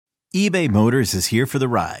eBay Motors is here for the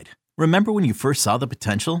ride. Remember when you first saw the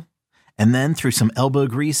potential? And then through some elbow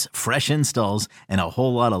grease, fresh installs, and a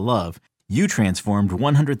whole lot of love, you transformed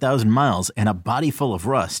 100,000 miles and a body full of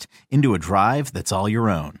rust into a drive that's all your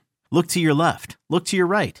own. Look to your left. Look to your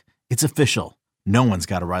right. It's official. No one's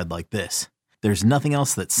got a ride like this. There's nothing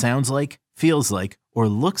else that sounds like, feels like, or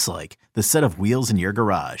looks like the set of wheels in your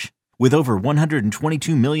garage. With over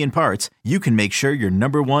 122 million parts, you can make sure your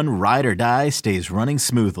number one ride or die stays running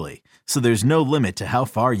smoothly. So there's no limit to how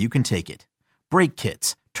far you can take it. Brake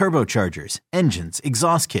kits, turbochargers, engines,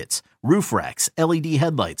 exhaust kits, roof racks, LED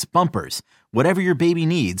headlights, bumpers, whatever your baby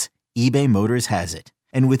needs, eBay Motors has it.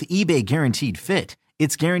 And with eBay Guaranteed Fit,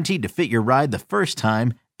 it's guaranteed to fit your ride the first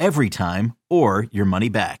time, every time, or your money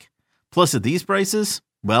back. Plus at these prices,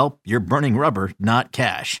 well, you're burning rubber, not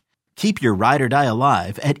cash. Keep your ride or die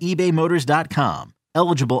alive at ebaymotors.com.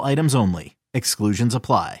 Eligible items only. Exclusions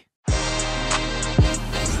apply.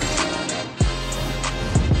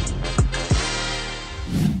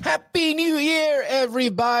 Happy New Year,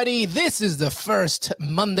 everybody. This is the first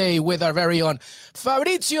Monday with our very own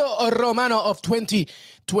Fabrizio Romano of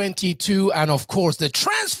 2022. And of course, the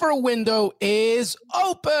transfer window is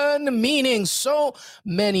open, meaning so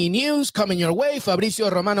many news coming your way. Fabrizio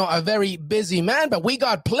Romano, a very busy man, but we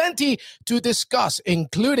got plenty to discuss,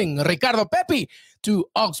 including Ricardo Pepi to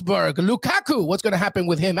Augsburg, Lukaku, what's going to happen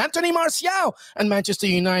with him, Anthony Martial and Manchester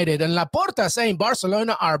United, and Laporta saying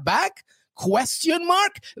Barcelona are back? Question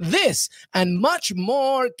mark? This and much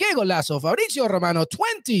more. Que Golazo Fabrizio Romano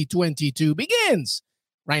 2022 begins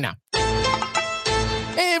right now.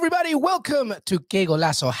 Hey everybody, welcome to Que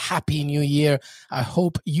Golazo. Happy New Year. I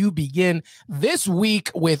hope you begin this week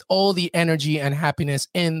with all the energy and happiness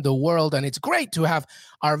in the world. And it's great to have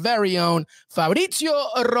our very own Fabrizio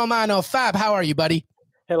Romano. Fab, how are you, buddy?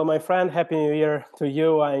 Hello, my friend. Happy New Year to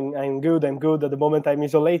you. I'm good. I'm good. At the moment, I'm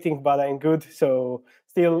isolating, but I'm good. So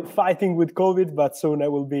still fighting with COVID, but soon I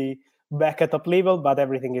will be back at top level. But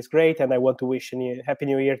everything is great. And I want to wish a Happy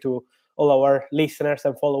New Year to all our listeners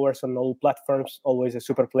and followers on all platforms. Always a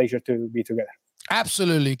super pleasure to be together.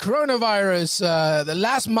 Absolutely. Coronavirus, the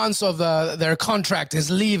last months of their contract is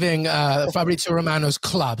leaving Fabrizio Romano's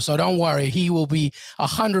club. So don't worry. He will be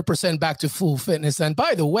 100% back to full fitness. And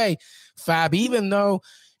by the way, Fab, even though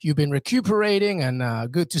you've been recuperating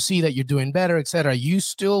and good to see that you're doing better, etc., you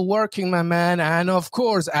still working, my man. And of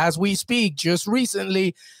course, as we speak, just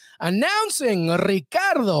recently announcing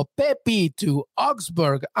Ricardo Pepi to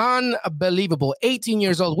Augsburg. Unbelievable. 18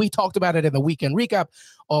 years old. We talked about it in the weekend recap,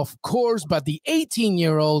 of course, but the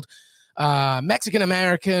 18-year-old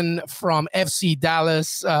Mexican-American from FC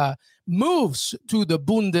Dallas moves to the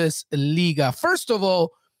Bundesliga. First of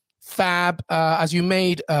all, Fab, as you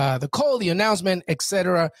made the call, the announcement,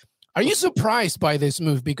 etc., are you surprised by this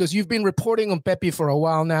move? Because you've been reporting on Pepi for a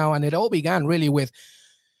while now, and it all began really with,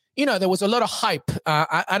 there was a lot of hype.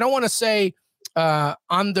 I don't want to say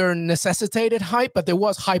under necessitated hype, but there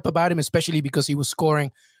was hype about him, especially because he was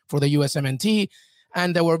scoring for the USMNT,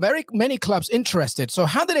 and there were very many clubs interested. So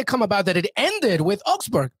how did it come about that it ended with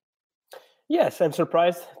Augsburg? Yes, I'm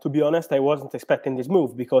surprised. To be honest, I wasn't expecting this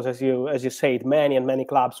move because, as you said, many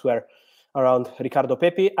clubs were around Ricardo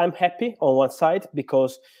Pepi. I'm happy on one side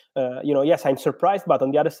because, yes, I'm surprised, but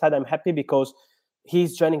on the other side, I'm happy because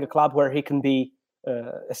he's joining a club where he can be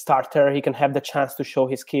a starter. He can have the chance to show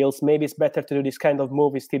his skills. Maybe it's better to do this kind of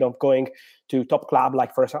move instead of going to top club,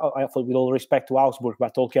 like, for example, with all respect to Augsburg,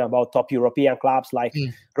 but talking about top European clubs like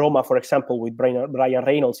Roma, for example, with Brian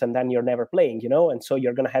Reynolds, and then you're never playing, and so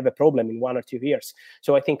you're going to have a problem in 1 or 2 years.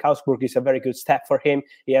 So I think Augsburg is a very good step for him.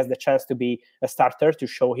 He has the chance to be a starter, to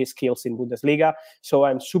show his skills in Bundesliga. So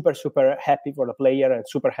I'm super happy for the player and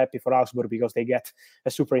super happy for Augsburg because they get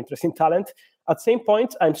a super interesting talent. At the same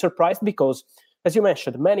point, I'm surprised because, as you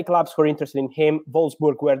mentioned, many clubs were interested in him.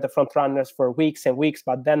 Wolfsburg were the front runners for weeks and weeks,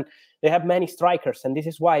 but then they have many strikers, and this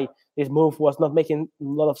is why this move was not making a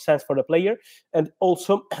lot of sense for the player. And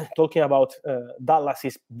also, talking about Dallas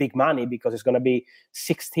is big money because it's going to be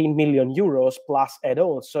 16 million euros plus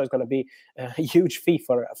add-ons, so it's going to be a huge fee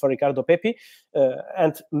for Ricardo Pepi.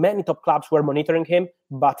 And many top clubs were monitoring him,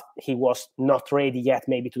 but he was not ready yet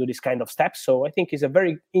maybe to do this kind of steps. So I think it's a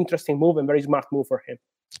very interesting move and very smart move for him.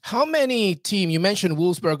 How many you mentioned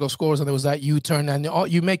Wolfsburg, of course, and there was that U-turn, and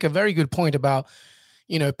you make a very good point about,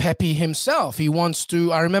 Pepi himself. He wants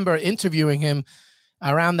to, I remember interviewing him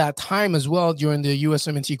around that time as well during the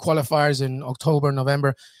USMNT qualifiers in October,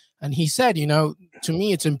 November. And he said, to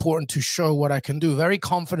me, it's important to show what I can do. Very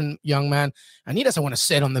confident young man. And he doesn't want to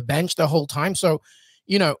sit on the bench the whole time. So,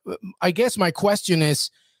 I guess my question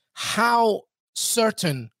is, how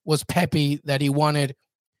certain was Pepi that he wanted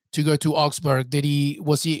to go to Augsburg?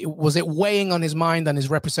 Was it weighing on his mind and his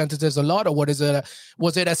representatives a lot, or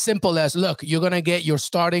was it as simple as, look, you're going to get your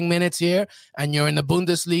starting minutes here and you're in the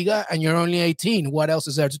Bundesliga and you're only 18. What else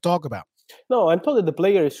is there to talk about? No, I'm told that the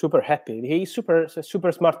player is super happy. He's a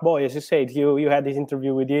super smart boy, as you said. You had this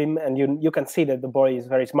interview with him, and you can see that the boy is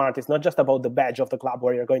very smart. It's not just about the badge of the club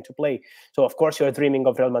where you're going to play. So, of course, you're dreaming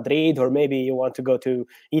of Real Madrid, or maybe you want to go to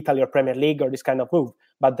Italy or Premier League or this kind of move.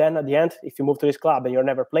 But then at the end, if you move to this club and you're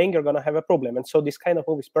never playing, you're going to have a problem. And so this kind of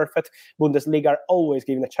move is perfect. Bundesliga are always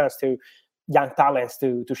giving a chance to young talents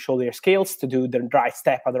to show their skills, to do the right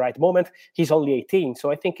step at the right moment. He's only 18,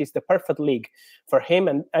 so I think it's the perfect league for him.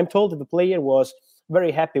 And I'm told that the player was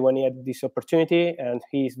very happy when he had this opportunity, and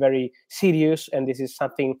he's very serious. And this is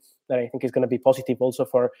something that I think is going to be positive also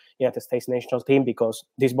for United States national team, because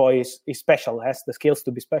this boy is special, has the skills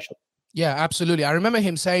to be special. Yeah, absolutely. I remember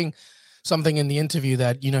him saying something in the interview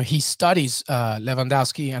that, he studies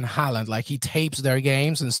Lewandowski and Haaland, like he tapes their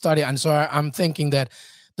games and study. And so I'm thinking that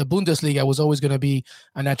the Bundesliga was always going to be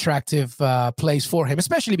an attractive place for him,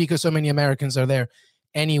 especially because so many Americans are there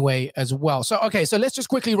anyway as well. So, okay, so let's just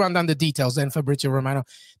quickly run down the details then, Fabrizio Romano.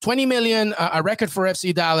 20 million, a record for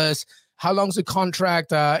FC Dallas. How long's the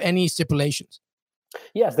contract? Any stipulations?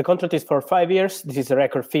 Yes, the contract is for 5 years. This is a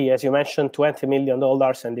record fee, as you mentioned, $20 million,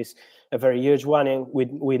 and this a very huge one, and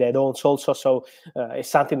with add-ons also. So it's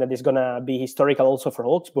something that is going to be historical also for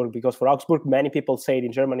Augsburg, because for Augsburg, many people say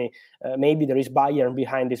in Germany, maybe there is Bayern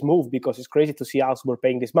behind this move, because it's crazy to see Augsburg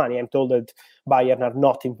paying this money. I'm told that Bayern are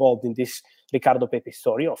not involved in this Ricardo Pepi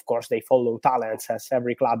story. Of course, they follow talents as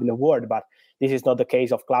every club in the world, but this is not the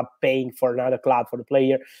case of club paying for another club for the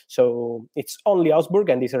player. So it's only Augsburg,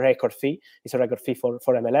 and it's a record fee. It's a record fee for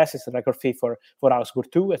MLS. It's a record fee for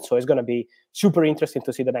Augsburg too. And so it's going to be super interesting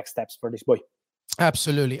to see the next steps for this boy.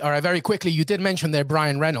 Absolutely. All right, very quickly, you did mention there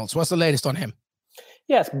Bryan Reynolds. What's the latest on him?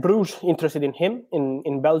 Yes, Bruges interested in him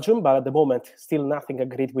in Belgium, but at the moment, still nothing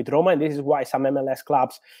agreed with Roma. And this is why some MLS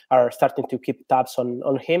clubs are starting to keep tabs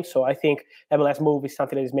on him. So I think MLS move is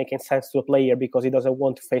something that is making sense to a player, because he doesn't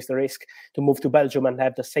want to face the risk to move to Belgium and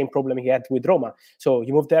have the same problem he had with Roma. So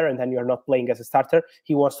you move there and then you're not playing as a starter.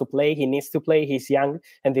 He wants to play. He needs to play. He's young.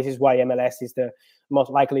 And this is why MLS is the most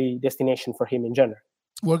likely destination for him in general.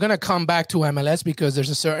 We're going to come back to MLS because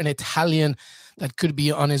there's a certain Italian that could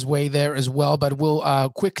be on his way there as well. But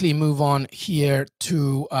we'll quickly move on here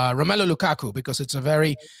to Romelu Lukaku, because it's a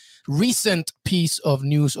very recent piece of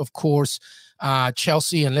news, of course.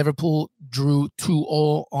 Chelsea and Liverpool drew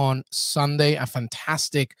 2-2 on Sunday, a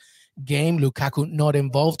fantastic game. Lukaku not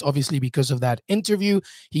involved, obviously, because of that interview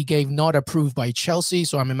he gave, not approved by Chelsea.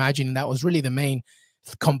 So I'm imagining that was really the main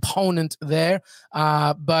component there.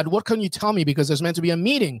 But what can you tell me? Because there's meant to be a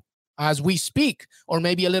meeting as we speak, or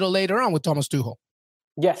maybe a little later on, with Thomas Tuchel.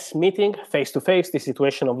 Yes, meeting face-to-face. The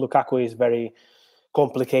situation of Lukaku is very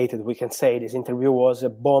complicated. We can say this interview was a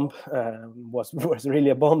bomb, was really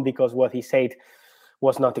a bomb, because what he said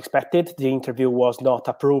was not expected. The interview was not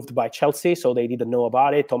approved by Chelsea, so they didn't know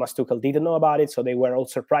about it. Thomas Tuchel didn't know about it, so they were all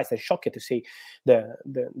surprised and shocked to see the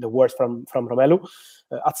words from Romelu.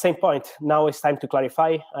 At the same point, now it's time to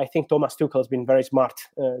clarify. I think Thomas Tuchel has been very smart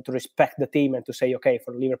to respect the team and to say, okay,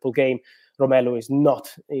 for the Liverpool game, Romelu is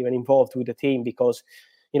not even involved with the team, because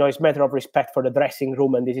it's a matter of respect for the dressing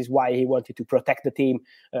room, and this is why he wanted to protect the team.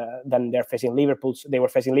 Then they were facing Liverpool,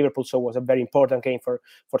 so it was a very important game for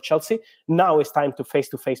Chelsea. Now it's time to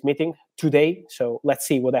face-to-face meeting today. So let's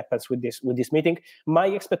see what happens with this meeting. My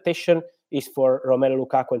expectation is for Romelu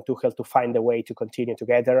Lukaku and Tuchel to find a way to continue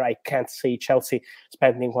together. I can't see Chelsea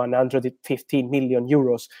spending 115 million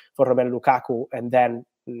euros for Romelu Lukaku and then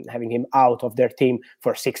having him out of their team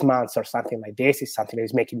for 6 months or something like this. Is something that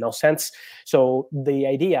is making no sense. So the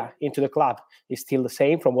idea into the club is still the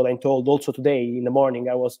same. From what I'm told, also today in the morning,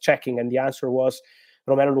 I was checking, and the answer was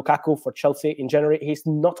Romelu Lukaku for Chelsea in January. He's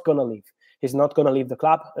not going to leave. He's not going to leave the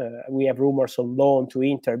club. We have rumors on loan to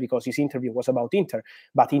Inter, because his interview was about Inter,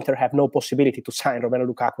 but Inter have no possibility to sign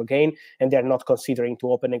Romelu Lukaku again, and they're not considering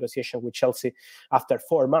to open negotiation with Chelsea after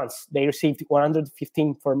 4 months. They received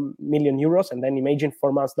 115 million euros, and then imagine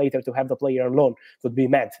 4 months later to have the player on loan would be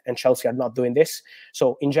mad, and Chelsea are not doing this.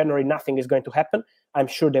 So in January, nothing is going to happen. I'm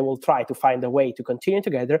sure they will try to find a way to continue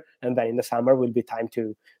together, and then in the summer will be time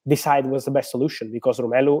to decide what's the best solution, because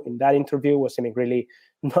Romelu in that interview was seeming really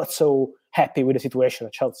not so happy with the situation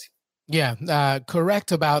at Chelsea. Yeah,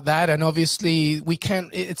 correct about that. And obviously we can't,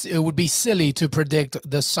 it would be silly to predict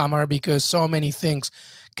the summer, because so many things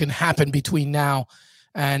can happen between now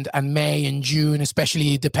and May and June,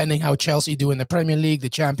 especially depending how Chelsea do in the Premier League, the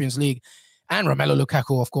Champions League, and Romelu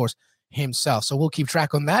Lukaku, of course, himself. So we'll keep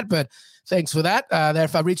track on that. But thanks for that. There,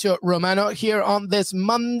 Fabrizio Romano here on this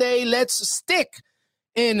Monday. Let's stick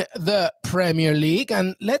in the Premier League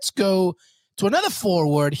and let's go to another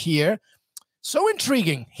forward here. So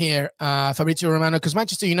intriguing here, Fabrizio Romano, because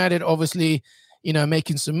Manchester United obviously,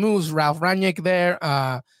 making some moves. Ralf Rangnick there,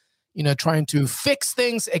 trying to fix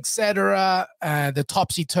things, etc. The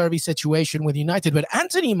topsy-turvy situation with United. But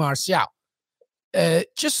Anthony Martial,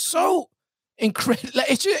 just so incredible.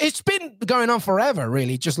 It's been going on forever,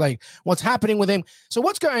 really, just like what's happening with him. So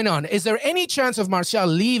what's going on? Is there any chance of Martial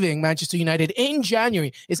leaving Manchester United in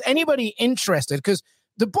January? Is anybody interested? Because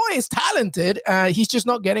the boy is talented. He's just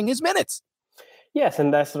not getting his minutes. Yes,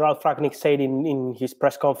 and as Ralf Rangnick said in his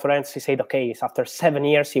press conference, he said, okay, it's after 7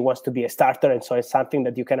 years, he wants to be a starter, and so it's something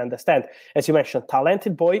that you can understand. As you mentioned,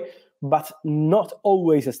 talented boy, but not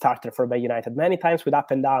always a starter for Man United. Many times with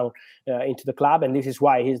up and down into the club, and this is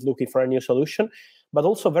why he's looking for a new solution. But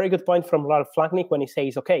also a very good point from Ralf Rangnick when he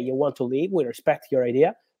says, okay, you want to leave, we respect your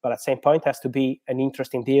idea, but at the same point, it has to be an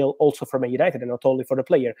interesting deal also for Man United and not only for the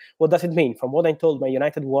player. What does it mean? From what I'm told, Man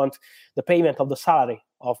United want the payment of the salary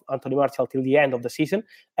of Anthony Martial till the end of the season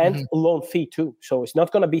and loan fee too. So it's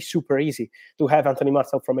not going to be super easy to have Anthony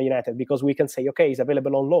Martial from Man United because we can say, okay, he's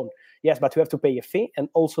available on loan. Yes, but you have to pay a fee and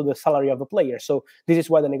also the salary of the player. So this is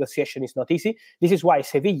why the negotiation is not easy. This is why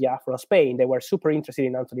Sevilla from Spain, they were super interested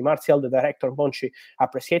in Anthony Martial. The director, Monchi,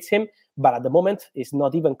 appreciates him. But at the moment, it's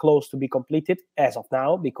not even close to be completed as of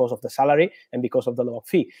now because of the salary and because of the loan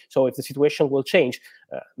fee. So if the situation will change,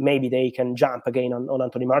 maybe they can jump again on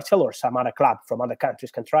Anthony Martial or some other club from other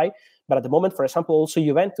countries can try. But at the moment, for example, also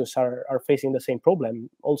Juventus are facing the same problem.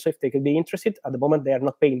 Also, if they could be interested, at the moment, they are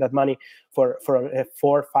not paying that money for a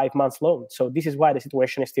 4 or 5 months loan. So this is why the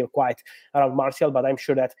situation is still quite around Martial. But I'm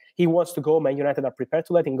sure that he wants to go. Man United are prepared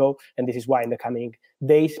to let him go. And this is why in the coming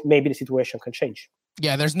days, maybe the situation can change.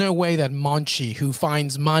 Yeah, there's no way that Monchi, who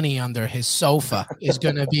finds money under his sofa, is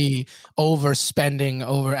going to be overspending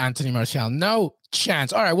over Anthony Martial. No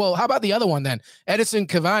chance. All right, well, how about the other one then? Edinson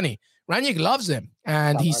Cavani. Rangnick loves him,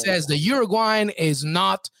 and he says the Uruguayan is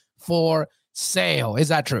not for sale. Is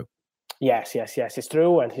that true? Yes, it's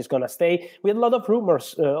true, and he's going to stay. We had a lot of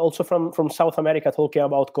rumors also from South America talking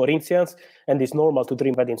about Corinthians, and it's normal to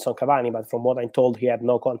dream Edinson Cavani, but from what I'm told, he had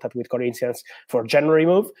no contact with Corinthians for January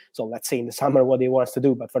move. So let's see in the summer what he wants to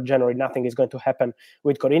do, but for January, nothing is going to happen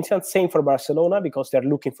with Corinthians. Same for Barcelona, because they're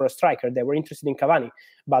looking for a striker. They were interested in Cavani,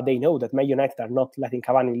 but they know that Man United are not letting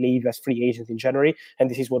Cavani leave as free agent in January,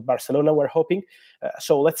 and this is what Barcelona were hoping.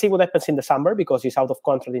 So let's see what happens in the summer, because he's out of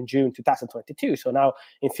contract in June 2022. So now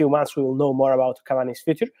in a few months, we will know more about Cavani's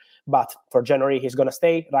future. But for January, he's going to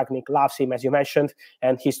stay. Rangnick loves him, as you mentioned,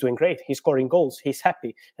 and he's doing great. He's scoring goals. He's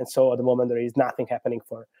happy. And so at the moment, there is nothing happening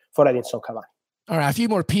for Edinson Cavani. All right, a few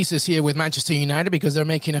more pieces here with Manchester United because they're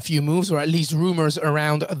making a few moves, or at least rumors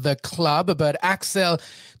around the club. But Axel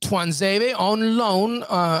Tuanzebe on loan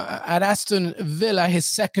at Aston Villa, his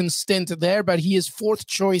second stint there, but he is fourth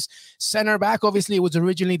choice center back. Obviously, it was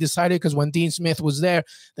originally decided because when Dean Smith was there,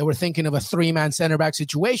 they were thinking of a three-man center back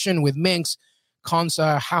situation with Minks,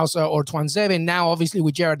 Konsa, Hausa, or Tuanzebe. Now, obviously,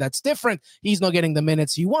 with Gerrard, that's different. He's not getting the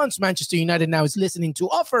minutes he wants. Manchester United now is listening to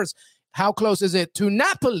offers. How close is it to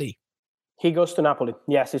Napoli? He goes to Napoli.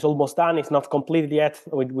 Yes, it's almost done. It's not completed yet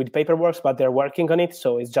with paperwork, but they're working on it.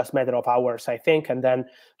 So it's just a matter of hours, I think. And then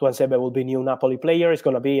Tuanzebe will be new Napoli player. It's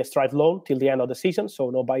going to be a straight loan till the end of the season, so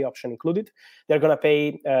no buy option included. They're going to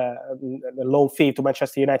pay a loan fee to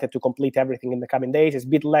Manchester United to complete everything in the coming days. It's a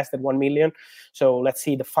bit less than 1 million. So let's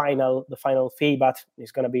see the final fee, but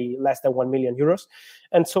it's going to be less than 1 million euros.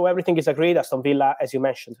 And so everything is agreed. Aston Villa, as you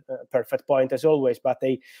mentioned, perfect point as always, but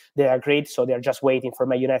they agreed. So they're just waiting for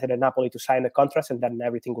Man United and Napoli to sign the contracts, and then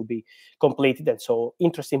everything will be completed. And so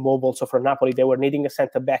interesting move also for Napoli. They were needing a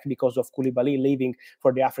centre-back because of Koulibaly leaving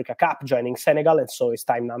for the Africa Cup, joining Senegal. And so it's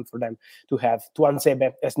time now for them to have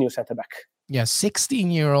Tuanzebe as new centre-back. Yeah,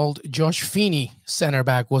 16-year-old Josh Feeney, center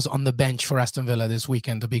back, was on the bench for Aston Villa this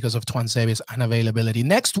weekend because of Tuanzebe's unavailability.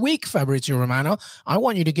 Next week, Fabrizio Romano, I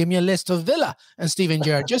want you to give me a list of Villa and Steven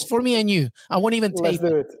Gerrard, just for me and you. I won't even take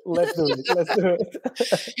it. Let's do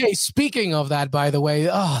it. Hey, speaking of that, by the way,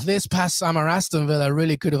 this past summer, Aston Villa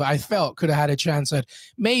really could have had a chance at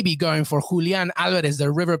maybe going for Julian Alvarez,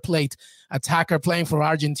 the River Plate attacker playing for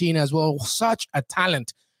Argentina as well. Such a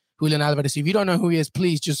talent, Julian Alvarez. If you don't know who he is,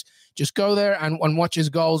 please just go there and watch his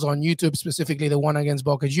goals on YouTube, specifically the one against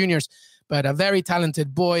Boca Juniors. But a very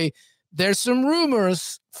talented boy. There's some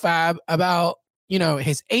rumors, Fab, about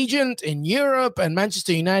his agent in Europe and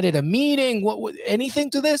Manchester United, a meeting.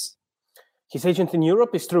 Anything to this? His agent in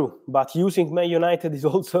Europe is true, but using Man United is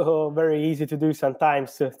also very easy to do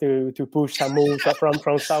sometimes to push some moves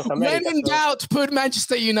from South America. When in doubt, put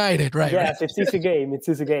Manchester United, right? Yes, it's easy game. It's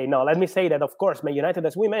easy game. Now, let me say that, of course, Man United,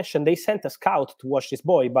 as we mentioned, they sent a scout to watch this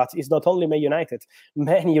boy, but it's not only Man United.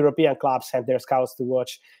 Many European clubs sent their scouts to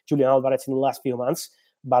watch Julian Alvarez in the last few months.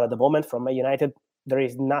 But at the moment, from Man United, there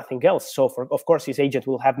is nothing else. So, of course, his agent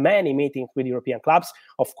will have many meetings with European clubs.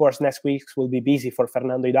 Of course, next week will be busy for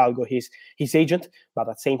Fernando Hidalgo, his agent. But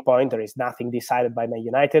at the same point, there is nothing decided by Man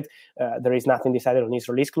United. There is nothing decided on his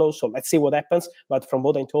release clause. So let's see what happens. But from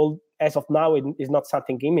what I'm told, as of now, it is not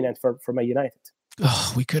something imminent for Man United.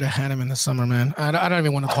 Oh, we could have had him in the summer, man. I don't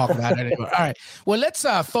even want to talk about it anymore. All right. Well, let's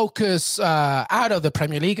focus out of the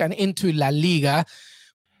Premier League and into La Liga.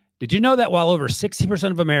 Did you know that while over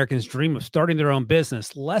 60% of Americans dream of starting their own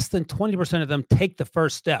business, less than 20% of them take the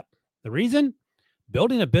first step? The reason?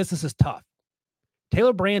 Building a business is tough.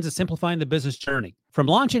 Taylor Brands is simplifying the business journey. From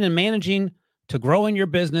launching and managing to growing your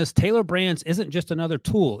business, Taylor Brands isn't just another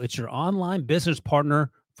tool. It's your online business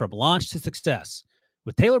partner from launch to success.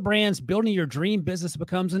 With Taylor Brands, building your dream business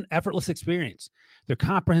becomes an effortless experience. Their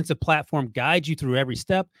comprehensive platform guides you through every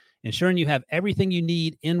step, ensuring you have everything you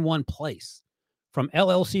need in one place. From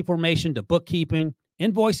LLC formation to bookkeeping,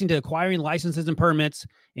 invoicing to acquiring licenses and permits,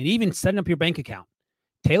 and even setting up your bank account,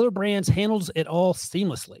 Taylor Brands handles it all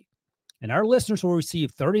seamlessly. And our listeners will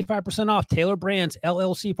receive 35% off Taylor Brands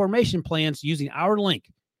LLC formation plans using our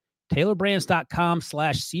link,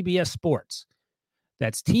 taylorbrands.com/CBS Sports.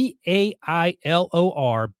 That's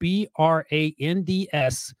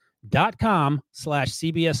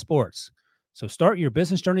TAILORBRANDS.com/CBS Sports. So start your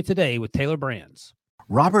business journey today with Taylor Brands.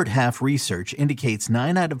 Robert Half research indicates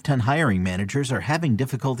 9 out of 10 hiring managers are having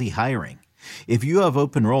difficulty hiring. If you have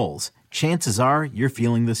open roles, chances are you're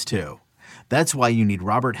feeling this too. That's why you need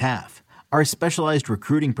Robert Half. Our specialized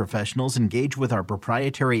recruiting professionals engage with our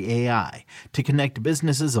proprietary AI to connect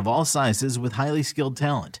businesses of all sizes with highly skilled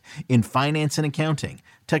talent in finance and accounting,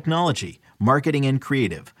 technology, marketing and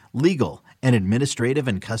creative, legal, and administrative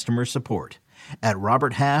and customer support. At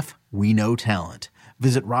Robert Half, we know talent.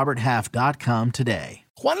 Visit roberthalf.com today.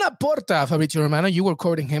 Juan Laporta, Fabrizio Romano, you were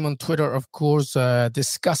quoting him on Twitter, of course,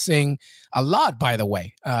 discussing a lot, by the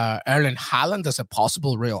way. Erling Haaland as a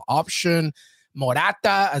possible real option.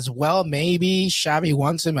 Morata as well, maybe. Xavi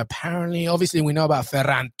wants him, apparently. Obviously, we know about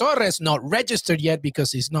Ferran Torres, not registered yet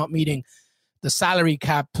because he's not meeting the salary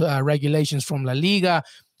cap regulations from La Liga.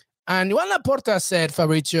 And Juan Laporta said,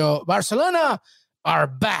 Fabrizio, Barcelona are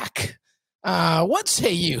back. What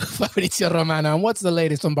say you, Fabrizio Romano, and what's the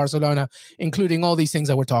latest on Barcelona, including all these things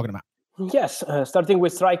that we're talking about? Yes, starting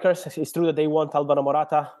with strikers, it's true that they want Alvaro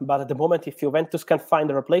Morata, but at the moment, if Juventus can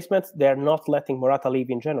find a replacement, they're not letting Morata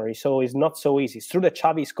leave in January, so it's not so easy. It's true that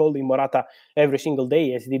Xavi is calling Morata every single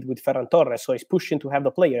day, as he did with Ferran Torres, so he's pushing to have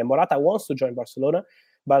the player, and Morata wants to join Barcelona,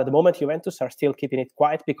 but at the moment, Juventus are still keeping it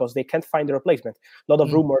quiet because they can't find a replacement. A lot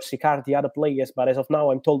of rumors, Icardi, other players, but as of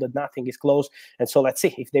now, I'm told that nothing is close, and so let's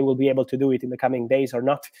see if they will be able to do it in the coming days or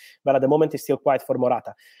not, but at the moment, it's still quiet for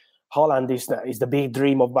Morata. Haaland is the big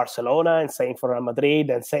dream of Barcelona, and same for Real Madrid,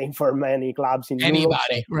 and same for many clubs in Europe.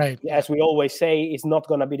 Right? As we always say, it's not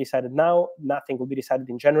going to be decided now. Nothing will be decided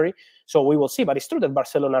in January, so we will see. But it's true that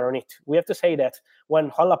Barcelona are on it. We have to say that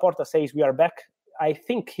when Juan Laporta says we are back, I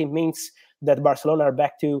think he means that Barcelona are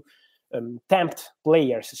back to tempt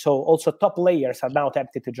players. So also top players are now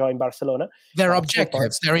tempted to join Barcelona. Their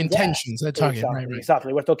objectives, their intentions, their target. Exactly, right.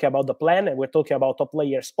 Exactly. We're talking about the plan, and we're talking about top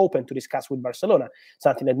players open to discuss with Barcelona,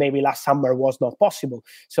 something that maybe last summer was not possible.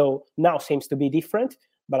 So now seems to be different.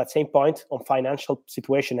 But at the same point, on financial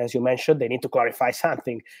situation, as you mentioned, they need to clarify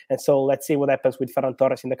something. And so let's see what happens with Ferran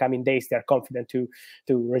Torres in the coming days. They're confident to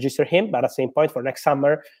register him. But at the same point, for next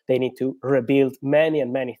summer, they need to rebuild many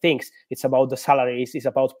and many things. It's about the salaries. It's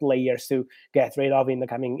about players to get rid of in the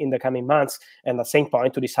coming months. And at the same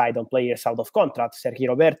point, to decide on players out of contract. Sergi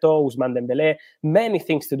Roberto, Ousmane Dembélé, many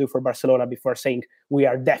things to do for Barcelona before saying we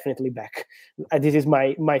are definitely back. This is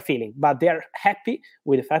my feeling. But they're happy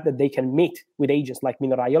with the fact that they can meet with agents like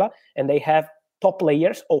Mino Raiola, and they have top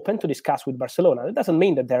players open to discuss with Barcelona. It doesn't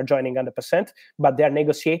mean that they're joining 100%, but they're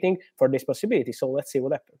negotiating for this possibility. So let's see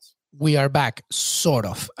what happens. We are back, sort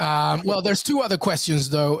of. Well, there's two other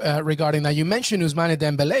questions, though, regarding that. You mentioned Ousmane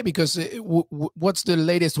Dembélé, because what's the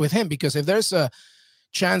latest with him? Because if there's a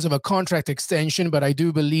chance of a contract extension, but I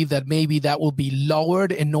do believe that maybe that will be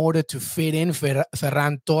lowered in order to fit in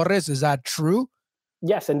Ferran Torres. Is that true?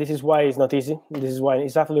 Yes, and this is why it's not easy. This is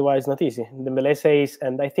exactly why it's not easy. Dembélé says,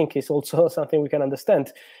 and I think it's also something we can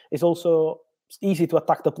understand, it's also easy to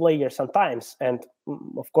attack the player sometimes. And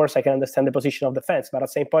of course, I can understand the position of the fans. But at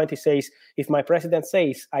the same point, he says, if my president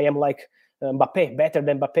says I am like Mbappe, better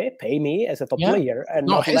than Mbappe, pay me as a top player and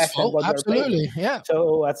not not less than fault. what you're paying. Absolutely, yeah.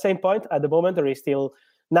 So at the same point, at the moment, there is still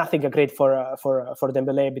nothing agreed for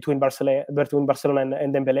Dembélé between Barcelona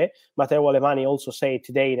and Dembélé. Matteo Alemany also said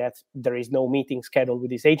today that there is no meeting scheduled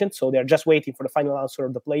with his agent, so they're just waiting for the final answer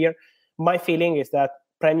of the player. My feeling is that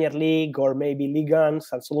Premier League or maybe Ligue 1,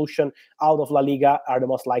 some solution out of La Liga are the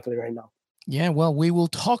most likely right now. Yeah, well, we will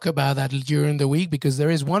talk about that during the week because there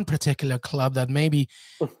is one particular club that maybe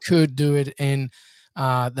could do it in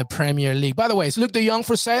the Premier League. By the way, is Luuk de Jong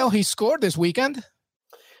for sale? He scored this weekend.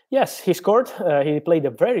 Yes, he scored. He played a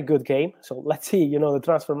very good game. So let's see. The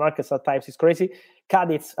transfer markets at times is crazy.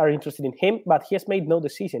 Cadiz are interested in him, but he has made no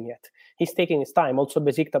decision yet. He's taking his time. Also,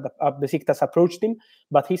 Besiktas approached him,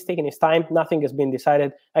 but he's taking his time. Nothing has been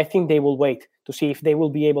decided. I think they will wait to see if they will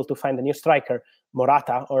be able to find a new striker,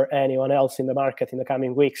 Morata or anyone else in the market in the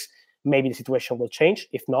coming weeks. Maybe the situation will change.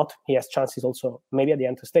 If not, he has chances also maybe at the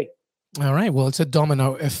end to stay. All right. Well, it's a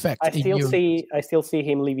domino effect. I still see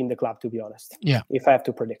him leaving the club, to be honest. Yeah. If I have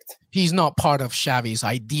to predict. He's not part of Xavi's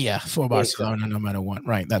idea for Barcelona, no matter what.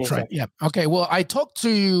 Right. That's right. Yeah. Okay. Well, I talked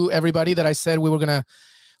to everybody that I said we were going to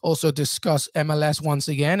also discuss MLS once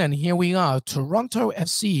again. And here we are. Toronto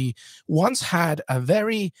FC once had a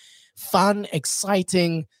very fun,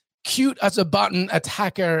 exciting, cute as a button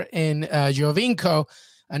attacker in Giovinco.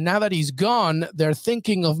 And now that he's gone, they're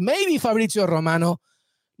thinking of maybe Fabrizio Romano,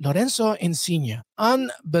 Lorenzo Insigne.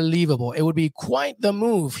 Unbelievable. It would be quite the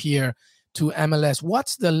move here to MLS.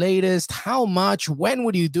 What's the latest? How much? When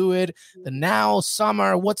would you do it? The now,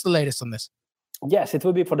 summer? What's the latest on this? Yes, it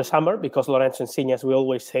will be for the summer because Lorenzo Insigne, as we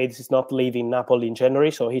always say, this is not leaving Napoli in January.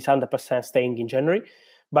 So he's 100% staying in January.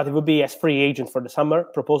 But it will be as free agent for the summer.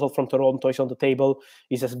 Proposal from Toronto is on the table.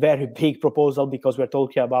 It's a very big proposal because we're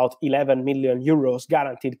talking about 11 million euros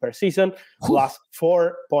guaranteed per season, plus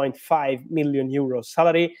 4.5 million euros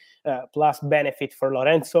salary, plus benefit for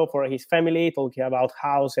Lorenzo, for his family, talking about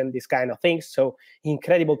house and this kind of things. So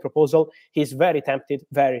incredible proposal. He's very tempted,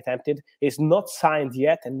 very tempted. It's not signed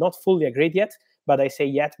yet and not fully agreed yet. But I say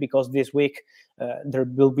yet because this week there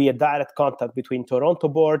will be a direct contact between Toronto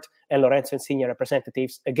board and Lorenzo Insigne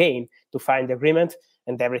representatives again to find agreement,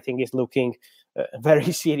 and everything is looking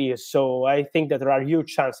very serious. So I think that there are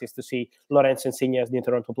huge chances to see Lorenzo Insigne as the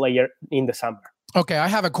Toronto player in the summer. Okay, I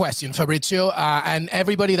have a question, Fabrizio, and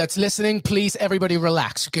everybody that's listening, please, everybody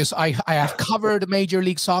relax, because I have covered Major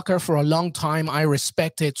League Soccer for a long time. I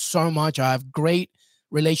respect it so much. I have great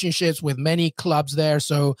relationships with many clubs there.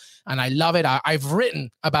 And I love it. I've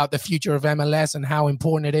written about the future of MLS and how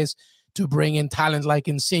important it is to bring in talent like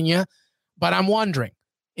Insigne. But I'm wondering,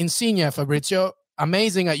 Insigne, Fabrizio,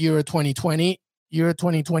 amazing at Euro 2020, Euro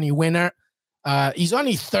 2020 winner. He's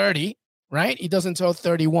only 30, right? He doesn't turn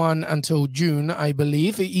 31 until June, I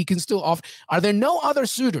believe. He can still offer. Are there no other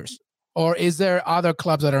suitors, or is there other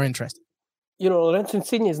clubs that are interested? Lorenzo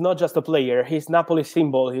Insigne is not just a player. He's Napoli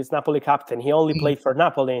symbol. He's Napoli captain. He only played for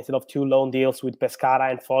Napoli instead of 2 loan deals with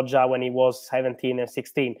Pescara and Foggia when he was 17 and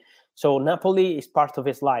 16. So Napoli is part of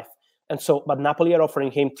his life. But Napoli are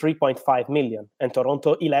offering him 3.5 million and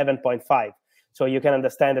Toronto 11.5. So you can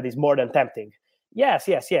understand that it's more than tempting. Yes.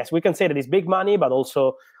 We can say that it's big money, but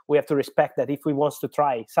also we have to respect that if he wants to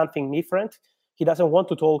try something different, he doesn't want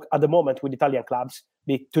to talk at the moment with Italian clubs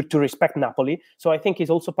to respect Napoli. So I think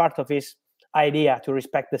he's also part of his idea to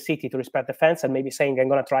respect the city, to respect the fans, and maybe saying I'm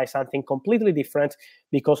going to try something completely different,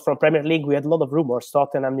 because from Premier League we had a lot of rumors,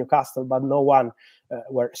 Tottenham, Newcastle, but no one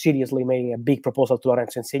were seriously making a big proposal to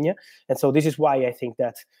Lorenzo Insigne. And so this is why I think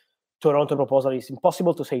that Toronto proposal is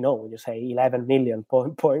impossible to say no. When you say 11 million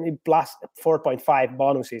plus 4.5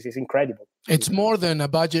 bonuses is incredible. It's more than a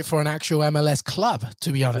budget for an actual MLS club,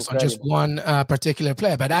 to be honest, on just one particular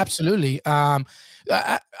player. But absolutely. I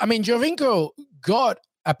mean, Giovinco got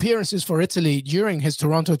appearances for Italy during his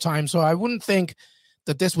Toronto time, so I wouldn't think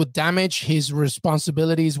that this would damage his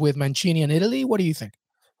responsibilities with Mancini in Italy. What do you think?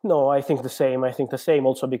 No, I think the same.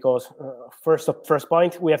 Also because first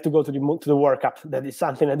point, we have to go to the World Cup. That is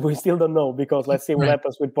something that we still don't know, because let's see what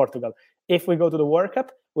happens with Portugal. If we go to the World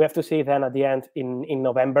Cup, we have to see then at the end in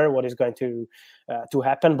November what is going to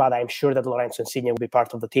happen. But I'm sure that Lorenzo Insigne will be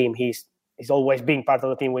part of the team. He's always been part of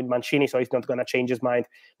the team with Mancini, so he's not going to change his mind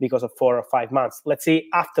because of 4 or 5 months. Let's see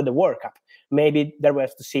after the World Cup. Maybe there we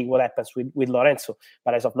have to see what happens with Lorenzo.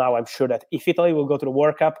 But as of now, I'm sure that if Italy will go to the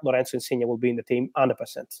World Cup, Lorenzo Insigne will be in the team 100%.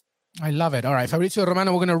 I love it. All right, Fabrizio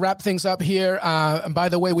Romano, we're going to wrap things up here. And by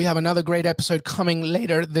the way, we have another great episode coming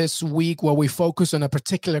later this week where we focus on a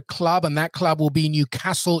particular club, and that club will be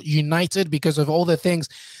Newcastle United because of all the things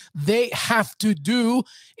they have to do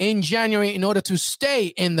in January in order to stay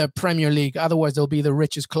in the Premier League. Otherwise, they'll be the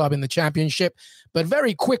richest club in the Championship. But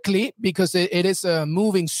very quickly, because it is a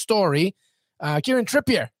moving story, Kieran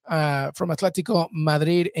Trippier from Atletico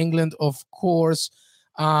Madrid, England, of course.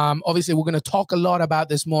 Obviously, we're going to talk a lot about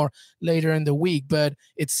this more later in the week, but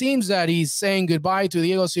it seems that he's saying goodbye to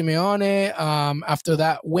Diego Simeone after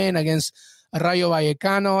that win against Rayo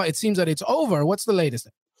Vallecano. It seems that it's over. What's the latest?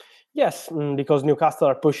 Yes, because Newcastle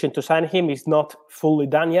are pushing to sign him. He's not fully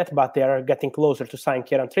done yet, but they are getting closer to sign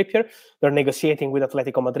Kieran Trippier. They're negotiating with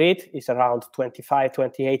Atletico Madrid. It's around 25,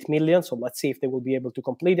 28 million. So let's see if they will be able to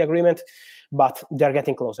complete the agreement. But they're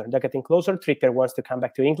getting closer. Trippier wants to come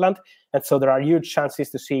back to England. And so there are huge chances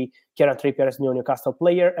to see Kieran Trippier as new Newcastle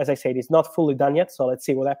player. As I said, it's not fully done yet. So let's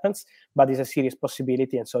see what happens. But it's a serious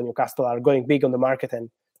possibility. And so Newcastle are going big on the market, and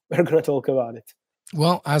we're going to talk about it.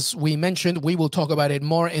 Well, as we mentioned, we will talk about it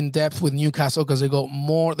more in depth with Newcastle because they got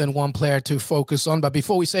more than one player to focus on. But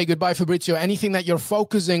before we say goodbye, Fabrizio, anything that you're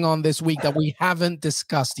focusing on this week that we haven't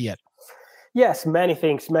discussed yet? Yes, many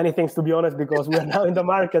things, to be honest, because we are now in the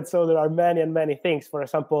market. So there are many things. For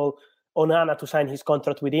example, Onana to sign his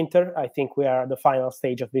contract with Inter. I think we are at the final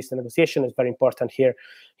stage of this negotiation. It's very important here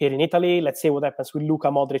in Italy. Let's see what happens with Luka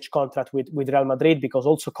Modric contract with Real Madrid, because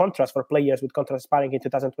also contracts for players with contracts expiring in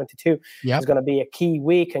 2022 is going to be a key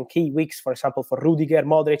week and key weeks, for example, for Rudiger,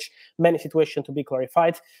 Modric, many situations to be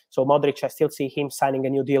clarified. So Modric, I still see him signing a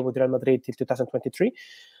new deal with Real Madrid till 2023.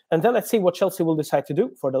 And then let's see what Chelsea will decide to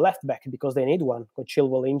do for the left back, because they need one. With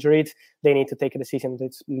Chilwell injured, they need to take a decision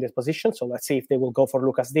in this position. So let's see if they will go for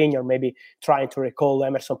Lucas Digne or maybe trying to recall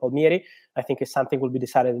Emerson Palmieri. I think it's something will be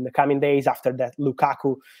decided in the coming days after that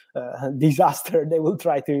Lukaku disaster. They will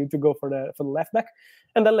try to go for the left back.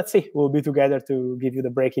 And then let's see. We'll be together to give you the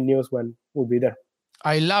breaking news when we'll be there.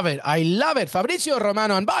 I love it. Fabrizio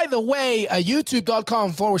Romano. And by the way,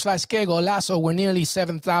 youtube.com/Que Golazo. We're nearly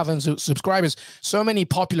 7,000 subscribers. So many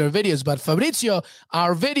popular videos. But Fabrizio,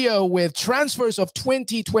 our video with transfers of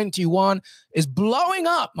 2021 is blowing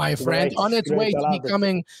up, my friend, on its way to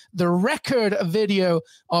becoming the record video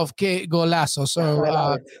of Que Golazo.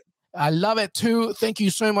 So I love it too. Thank you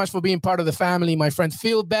so much for being part of the family, my friend.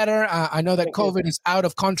 Feel better. I know that COVID is out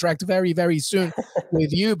of contract very, very soon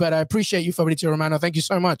with you, but I appreciate you, Fabrizio Romano. Thank you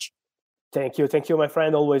so much. Thank you, my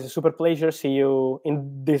friend. Always a super pleasure. See you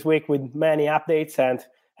in this week with many updates, and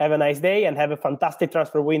have a nice day and have a fantastic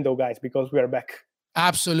transfer window, guys, because we are back.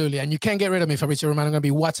 Absolutely. And you can't get rid of me, Fabrizio Romano. I'm going to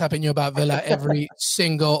be WhatsApping you about Villa every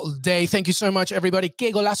single day. Thank you so much, everybody.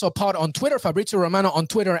 Que Golazo Pod on Twitter, Fabrizio Romano on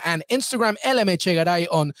Twitter and Instagram, LM Echegaray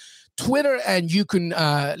on Twitter, and you can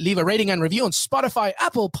leave a rating and review on Spotify,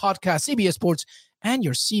 Apple Podcasts, CBS Sports, and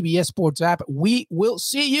your CBS Sports app. We will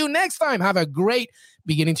see you next time. Have a great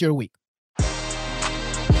beginning to your week.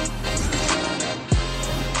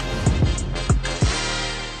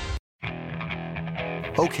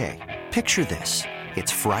 Okay, picture this. It's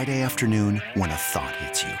Friday afternoon when a thought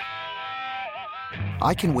hits you.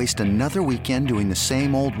 I can waste another weekend doing the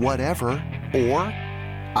same old whatever, or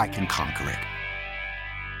I can conquer it.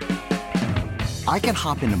 I can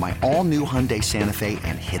hop into my all-new Hyundai Santa Fe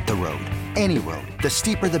and hit the road. Any road. The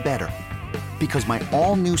steeper, the better. Because my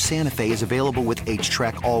all-new Santa Fe is available with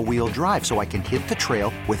H-Track all-wheel drive, so I can hit the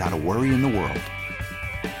trail without a worry in the world.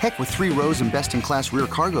 Heck, with 3 rows and best-in-class rear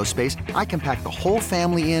cargo space, I can pack the whole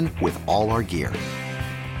family in with all our gear.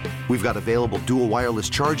 We've got available dual wireless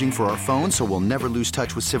charging for our phones, so we'll never lose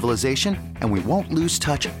touch with civilization, and we won't lose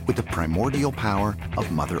touch with the primordial power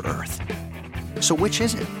of Mother Earth. So which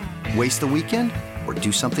is it? Waste the weekend or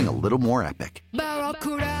do something a little more epic?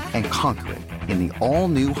 And conquer it in the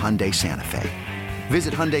all-new Hyundai Santa Fe.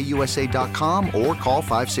 Visit HyundaiUSA.com or call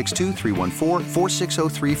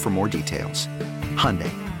 562-314-4603 for more details. Hyundai,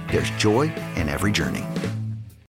 there's joy in every journey.